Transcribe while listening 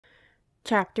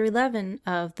Chapter 11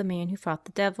 of The Man Who Fought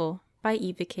the Devil by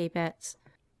Eva K Betz.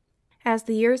 As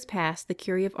the years passed, the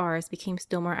Curé of Ars became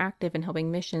still more active in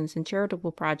helping missions and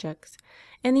charitable projects,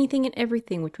 anything and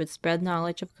everything which would spread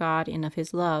knowledge of God and of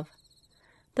His love.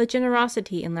 The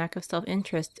generosity and lack of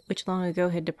self-interest which long ago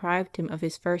had deprived him of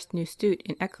his first new suit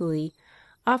in Ecoli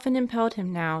often impelled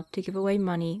him now to give away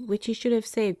money which he should have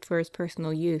saved for his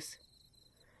personal use.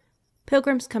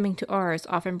 Pilgrims coming to Ars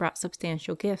often brought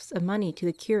substantial gifts of money to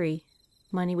the Curé,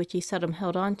 money which he seldom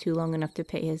held on to long enough to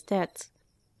pay his debts.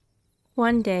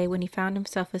 One day, when he found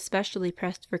himself especially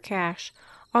pressed for cash,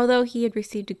 although he had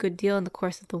received a good deal in the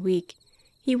course of the week,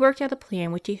 he worked out a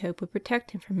plan which he hoped would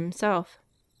protect him from himself.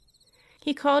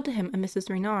 He called to him a Mrs.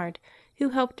 Renard, who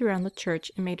helped around the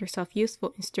church and made herself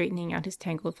useful in straightening out his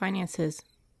tangled finances.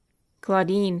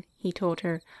 "Claudine," he told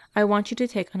her, "I want you to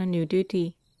take on a new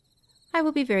duty." "I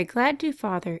will be very glad to,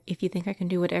 Father, if you think I can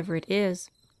do whatever it is."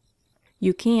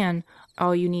 "You can.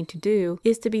 All you need to do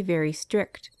is to be very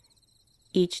strict.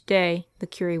 Each day," the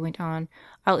Curé went on,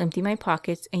 "I'll empty my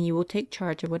pockets and you will take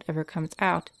charge of whatever comes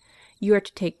out. You are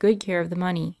to take good care of the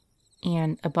money.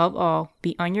 And, above all,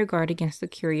 be on your guard against the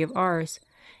Curé of Ars.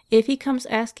 If he comes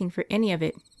asking for any of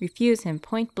it, refuse him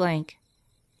point blank."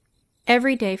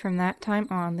 Every day from that time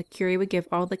on the Curé would give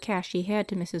all the cash he had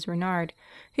to Mrs. Renard,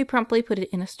 who promptly put it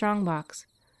in a strong box.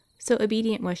 So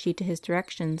obedient was she to his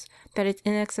directions that its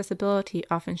inaccessibility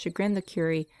often chagrined the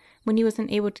Curé when he was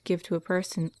unable to give to a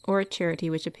person or a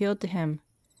charity which appealed to him.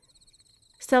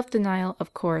 Self-denial,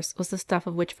 of course, was the stuff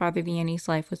of which Father Vianney's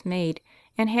life was made,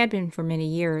 and had been for many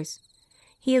years.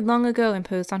 He had long ago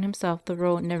imposed on himself the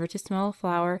rule never to smell a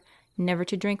flower, never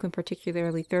to drink when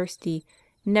particularly thirsty,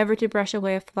 never to brush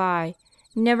away a fly,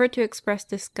 never to express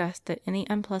disgust at any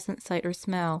unpleasant sight or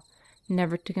smell,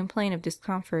 never to complain of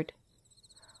discomfort.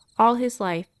 All his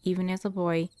life, even as a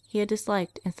boy, he had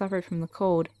disliked and suffered from the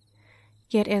cold,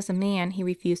 yet as a man he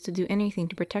refused to do anything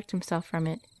to protect himself from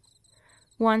it.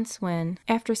 Once when,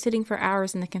 after sitting for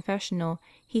hours in the confessional,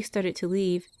 he started to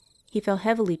leave, he fell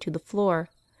heavily to the floor.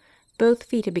 Both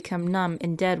feet had become numb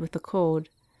and dead with the cold.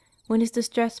 When his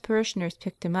distressed parishioners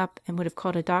picked him up and would have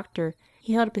called a doctor,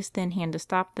 he held up his thin hand to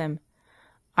stop them.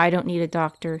 "I don't need a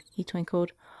doctor," he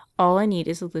twinkled. "All I need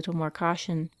is a little more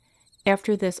caution.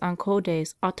 After this, on cold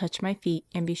days, I'll touch my feet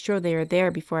and be sure they are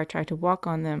there before I try to walk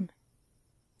on them."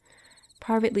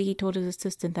 Privately he told his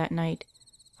assistant that night,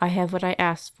 "I have what I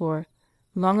asked for.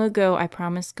 Long ago I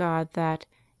promised God that,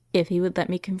 if He would let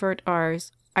me convert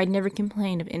Ars, I'd never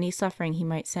complain of any suffering He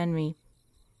might send me."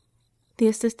 The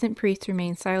assistant priest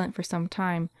remained silent for some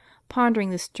time, pondering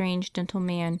this strange, gentle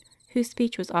man, whose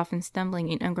speech was often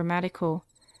stumbling and ungrammatical,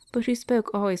 but who spoke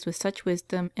always with such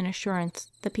wisdom and assurance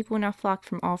that people now flocked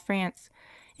from all France,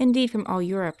 indeed from all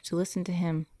Europe, to listen to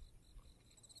him.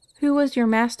 "Who was your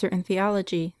master in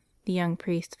theology?" the young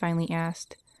priest finally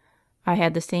asked. "I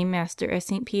had the same master as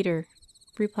St. Peter,"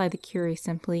 replied the Curé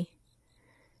simply.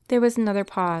 There was another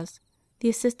pause. The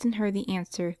assistant heard the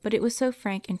answer, but it was so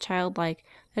frank and childlike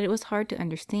that it was hard to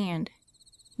understand.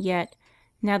 Yet,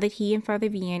 now that he and Father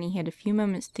Vianney had a few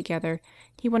moments together,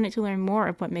 he wanted to learn more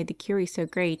of what made the Curé so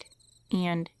great,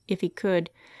 and, if he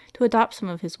could, to adopt some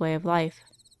of his way of life.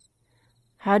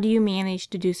 "How do you manage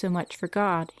to do so much for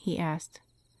God?" he asked.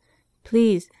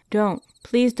 Please don't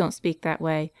speak that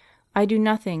way. I do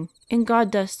nothing, and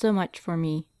God does so much for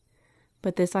me.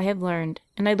 But this I have learned,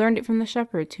 and I learned it from the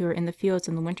shepherds who are in the fields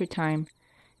in the winter time.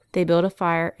 They build a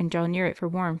fire and draw near it for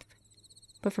warmth,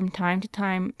 but from time to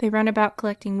time they run about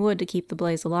collecting wood to keep the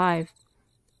blaze alive.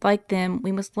 Like them,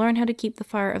 we must learn how to keep the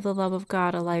fire of the love of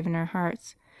God alive in our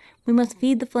hearts. We must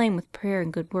feed the flame with prayer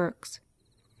and good works."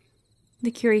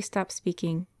 The Curé stopped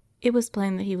speaking. It was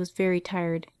plain that he was very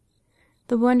tired.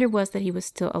 The wonder was that he was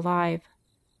still alive.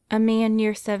 A man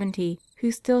near 70,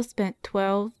 who still spent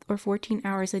 12 or 14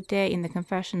 hours a day in the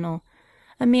confessional,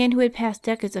 a man who had passed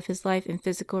decades of his life in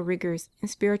physical rigors and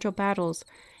spiritual battles,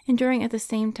 enduring at the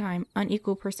same time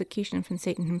unequal persecution from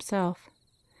Satan himself.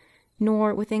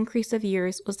 Nor, with increase of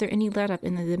years, was there any let-up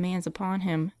in the demands upon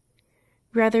him.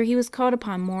 Rather, he was called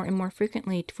upon more and more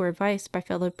frequently for advice by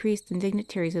fellow priests and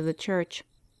dignitaries of the Church.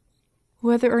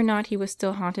 Whether or not he was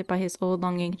still haunted by his old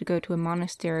longing to go to a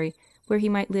monastery where he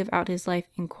might live out his life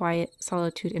in quiet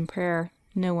solitude and prayer,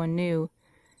 no one knew.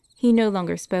 He no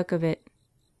longer spoke of it.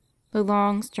 The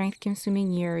long,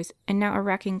 strength-consuming years, and now a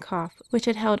racking cough, which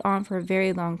had held on for a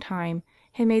very long time,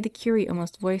 had made the Curé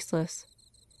almost voiceless.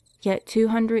 Yet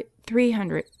 200,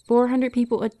 300, 400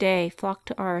 people a day flocked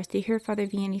to Ars to hear Father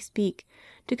Vianney speak,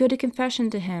 to go to confession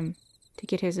to him, to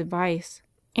get his advice,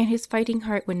 and his fighting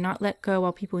heart would not let go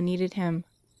while people needed him.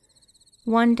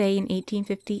 One day in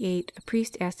 1858 a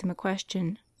priest asked him a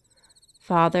question.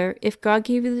 Father, if God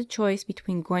gave you the choice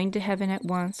between going to heaven at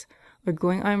once or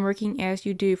going on working as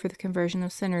you do for the conversion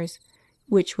of sinners,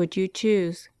 which would you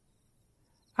choose?"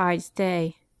 "I'd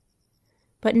stay."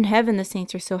 "But in heaven the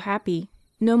saints are so happy.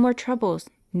 No more troubles,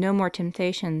 no more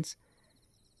temptations."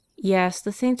 "Yes,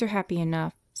 the saints are happy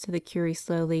enough," said the curé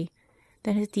slowly.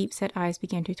 Then his deep-set eyes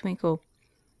began to twinkle.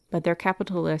 "But they're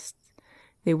capitalists.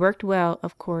 They worked well,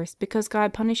 of course, because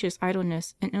God punishes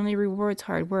idleness and only rewards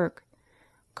hard work.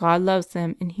 God loves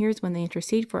them and hears when they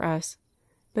intercede for us,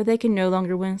 but they can no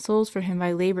longer win souls for Him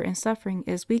by labor and suffering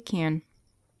as we can."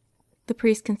 The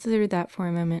priest considered that for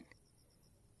a moment.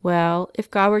 "Well,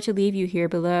 if God were to leave you here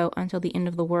below until the end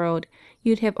of the world,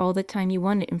 you'd have all the time you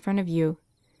wanted in front of you.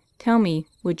 Tell me,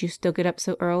 would you still get up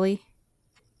so early?"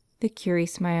 The curé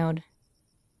smiled.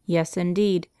 "Yes,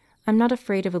 indeed. I'm not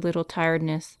afraid of a little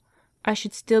tiredness. I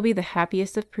should still be the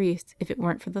happiest of priests if it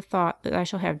weren't for the thought that I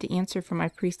shall have to answer for my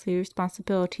priestly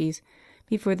responsibilities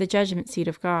before the judgment seat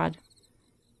of God."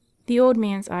 The old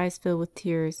man's eyes filled with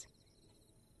tears.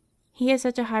 He had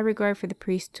such a high regard for the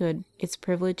priesthood, its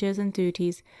privileges and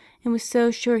duties, and was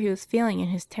so sure he was failing in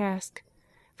his task.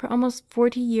 For almost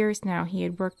 40 years now he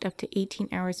had worked up to 18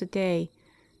 hours a day.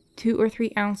 2 or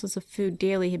 3 ounces of food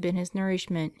daily had been his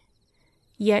nourishment.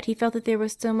 Yet he felt that there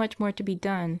was so much more to be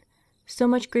done, so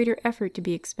much greater effort to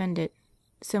be expended,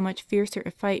 so much fiercer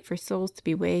a fight for souls to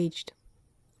be waged.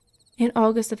 In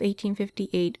August of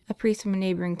 1858 a priest from a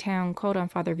neighboring town called on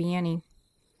Father Vianney.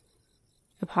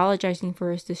 Apologizing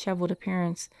for his disheveled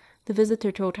appearance, the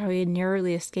visitor told how he had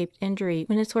narrowly escaped injury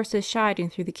when his horses shied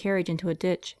and threw the carriage into a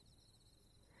ditch.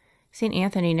 "St.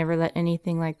 Anthony never let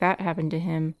anything like that happen to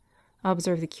him,"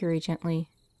 observed the curé gently.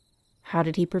 "How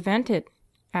did he prevent it?"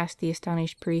 asked the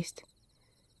astonished priest.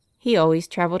 "He always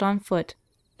traveled on foot,"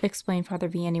 explained Father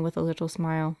Vianney with a little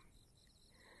smile.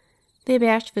 The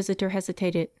abashed visitor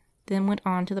hesitated, then went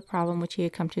on to the problem which he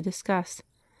had come to discuss.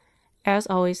 As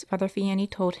always, Father Vianney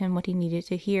told him what he needed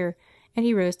to hear, and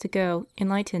he rose to go,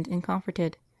 enlightened and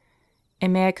comforted.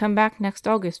 "And may I come back next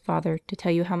August, Father, to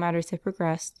tell you how matters have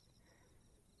progressed?"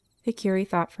 The curé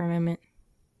thought for a moment.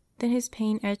 Then his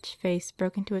pain-etched face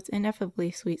broke into its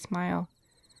ineffably sweet smile.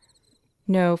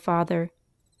 "No, Father,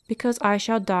 because I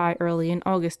shall die early in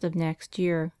August of next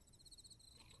year."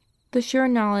 The sure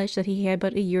knowledge that he had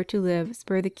but a year to live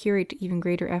spurred the curé to even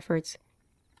greater efforts.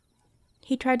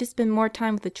 He tried to spend more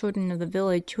time with the children of the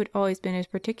village who had always been his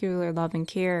particular love and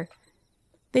care.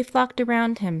 They flocked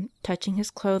around him, touching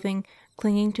his clothing,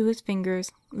 clinging to his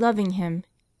fingers, loving him.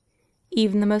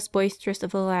 Even the most boisterous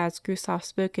of the lads grew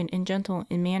soft-spoken and gentle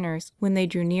in manners when they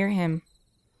drew near him.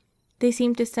 They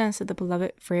seemed to sense that the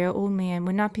beloved frail old man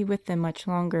would not be with them much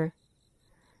longer.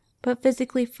 But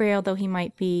physically frail though he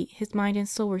might be, his mind and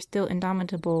soul were still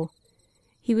indomitable.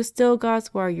 He was still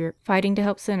God's warrior, fighting to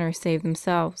help sinners save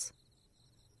themselves.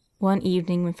 One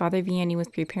evening, when Father Vianney was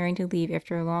preparing to leave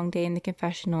after a long day in the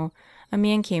confessional, a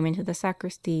man came into the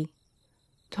sacristy.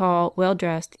 Tall,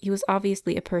 well-dressed, he was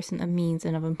obviously a person of means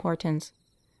and of importance.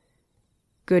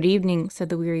 "Good evening," said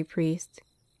the weary priest.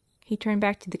 He turned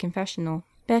back to the confessional,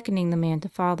 beckoning the man to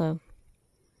follow.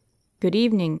 "Good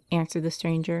evening," answered the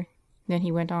stranger. Then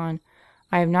he went on,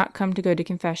 "I have not come to go to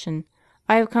confession.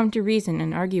 I have come to reason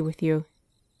and argue with you."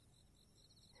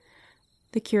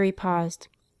 The curé paused.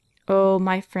 "Oh,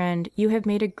 my friend, you have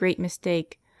made a great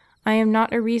mistake. I am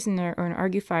not a reasoner or an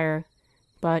argufier.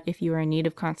 But if you are in need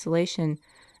of consolation,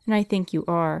 and I think you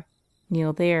are,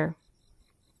 kneel there."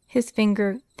 His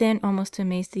finger, thin almost to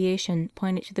emaciation,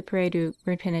 pointed to the prie-dieu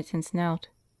where penitents knelt.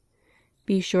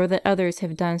 "Be sure that others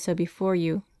have done so before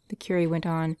you," the curé went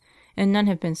on, "and none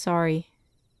have been sorry."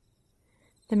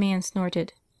 The man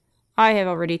snorted. "I have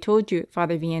already told you,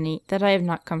 Father Vianney, that I have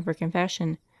not come for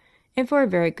confession, and for a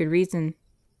very good reason.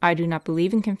 I do not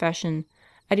believe in confession.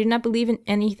 I do not believe in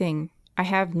anything. I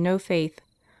have no faith.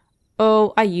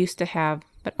 Oh, I used to have,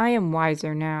 but I am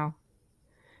wiser now."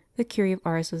 The curé of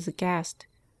Ars was aghast.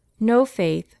 "No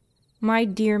faith! My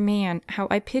dear man, how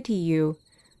I pity you!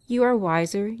 You are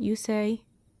wiser, you say?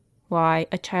 Why,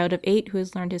 a child of 8 who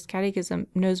has learned his catechism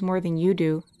knows more than you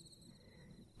do."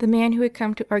 The man who had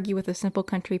come to argue with a simple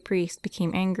country priest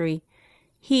became angry.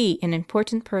 He, an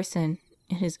important person,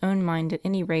 in his own mind at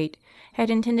any rate, had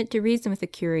intended to reason with the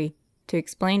curé, to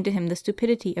explain to him the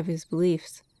stupidity of his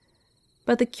beliefs.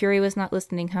 But the curé was not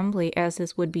listening humbly as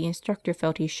his would-be instructor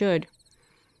felt he should.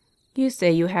 "You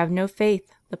say you have no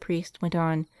faith," the priest went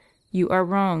on. "You are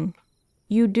wrong.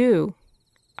 You do.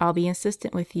 I'll be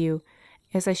insistent with you,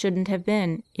 as I shouldn't have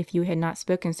been if you had not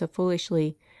spoken so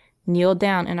foolishly. Kneel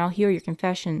down and I'll hear your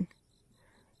confession."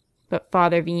 "But,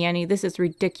 Father Vianney, this is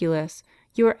ridiculous.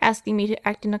 You are asking me to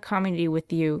act in a comedy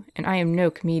with you, and I am no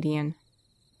comedian."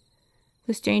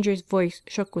 The stranger's voice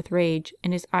shook with rage,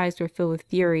 and his eyes were filled with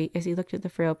fury as he looked at the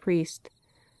frail priest.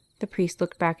 The priest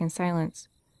looked back in silence.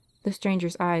 The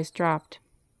stranger's eyes dropped.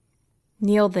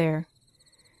 "Kneel there."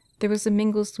 There was a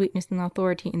mingled sweetness and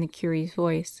authority in the cura's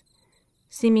voice.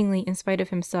 Seemingly in spite of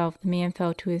himself, the man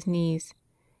fell to his knees.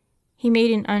 He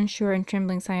made an unsure and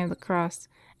trembling sign of the cross,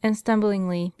 and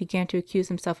stumblingly began to accuse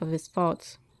himself of his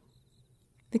faults.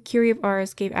 The Cure of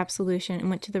Ars gave absolution and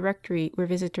went to the rectory where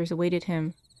visitors awaited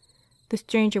him. The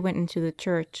stranger went into the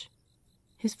church.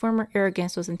 His former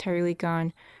arrogance was entirely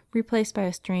gone, replaced by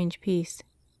a strange peace.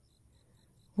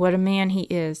 "What a man he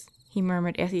is!" he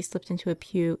murmured as he slipped into a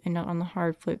pew and knelt on the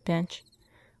hard foot bench.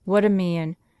 "What a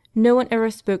man! No one ever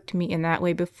spoke to me in that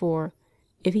way before.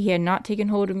 If he had not taken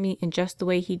hold of me in just the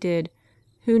way he did,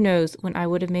 who knows when I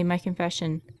would have made my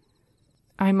confession?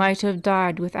 I might have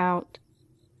died without—"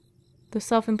 The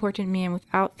self-important man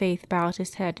without faith bowed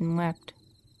his head and wept.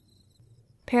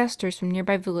 Pastors from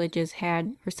nearby villages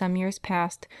had, for some years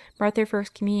past, brought their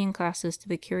first communion classes to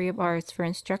the Cure of Ars for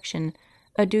instruction,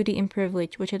 a duty and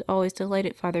privilege which had always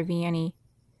delighted Father Vianney.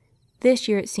 This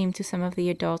year it seemed to some of the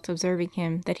adults observing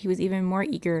him that he was even more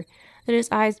eager, that his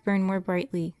eyes burned more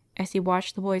brightly, as he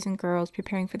watched the boys and girls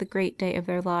preparing for the great day of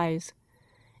their lives.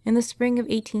 In the spring of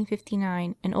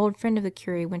 1859, an old friend of the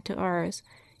Cure went to Ars,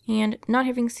 and, not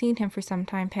having seen him for some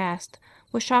time past,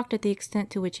 was shocked at the extent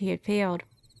to which he had failed.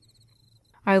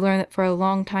 "I learned that for a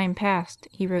long time past,"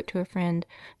 he wrote to a friend,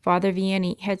 "Father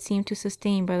Vianney had seemed to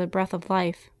sustain by the breath of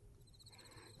life."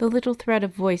 The little thread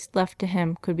of voice left to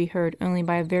him could be heard only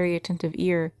by a very attentive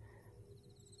ear.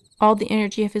 All the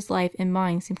energy of his life and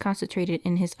mind seemed concentrated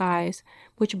in his eyes,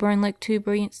 which burned like two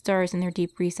brilliant stars in their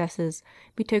deep recesses,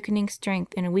 betokening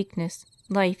strength and weakness,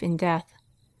 life and death.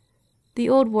 The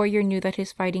old warrior knew that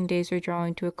his fighting days were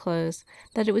drawing to a close,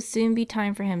 that it would soon be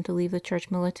time for him to leave the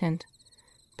Church militant.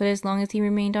 But as long as he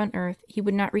remained on earth, he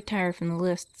would not retire from the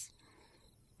lists.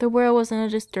 The world was in a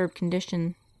disturbed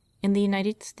condition. In the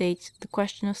United States, the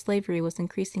question of slavery was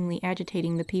increasingly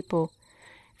agitating the people.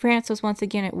 France was once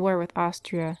again at war with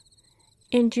Austria.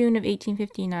 In June of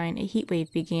 1859, a heat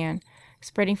wave began,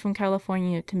 spreading from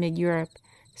California to mid-Europe,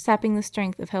 sapping the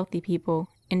strength of healthy people,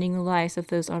 ending the lives of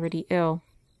those already ill.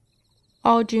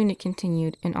 All June it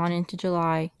continued, and on into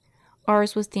July.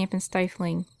 Ars was damp and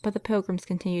stifling, but the pilgrims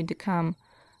continued to come,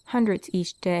 hundreds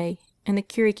each day, and the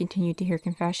Cure continued to hear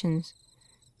confessions.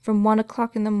 From 1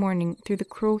 o'clock in the morning, through the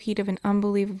cruel heat of an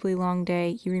unbelievably long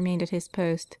day, he remained at his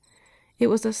post. It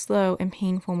was a slow and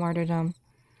painful martyrdom.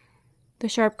 The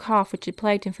sharp cough which had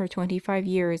plagued him for 25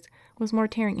 years was more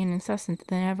tearing and incessant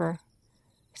than ever.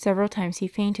 Several times he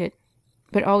fainted,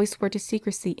 but always swore to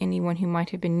secrecy anyone who might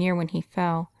have been near when he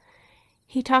fell.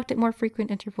 He talked at more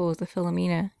frequent intervals of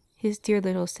Philomena, his dear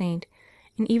little saint,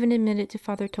 and even admitted to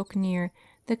Father Tolkenier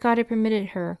that God had permitted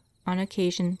her, on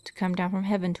occasion, to come down from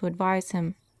heaven to advise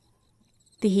him.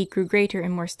 The heat grew greater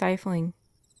and more stifling.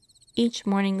 Each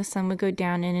morning the sun would go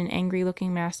down in an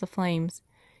angry-looking mass of flames.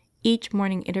 Each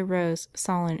morning it arose,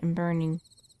 sullen and burning.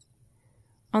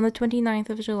 On the 29th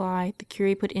of July, the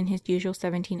Cure put in his usual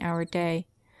 17-hour day.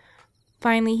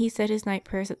 Finally he said his night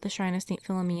prayers at the shrine of St.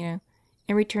 Philomena,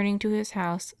 and returning to his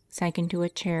house, sank into a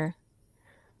chair.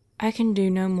 "I can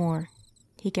do no more,"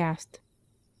 he gasped.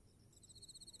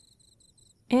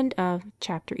 End of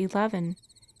chapter 11.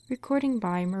 Recording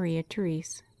by Maria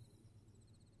Therese.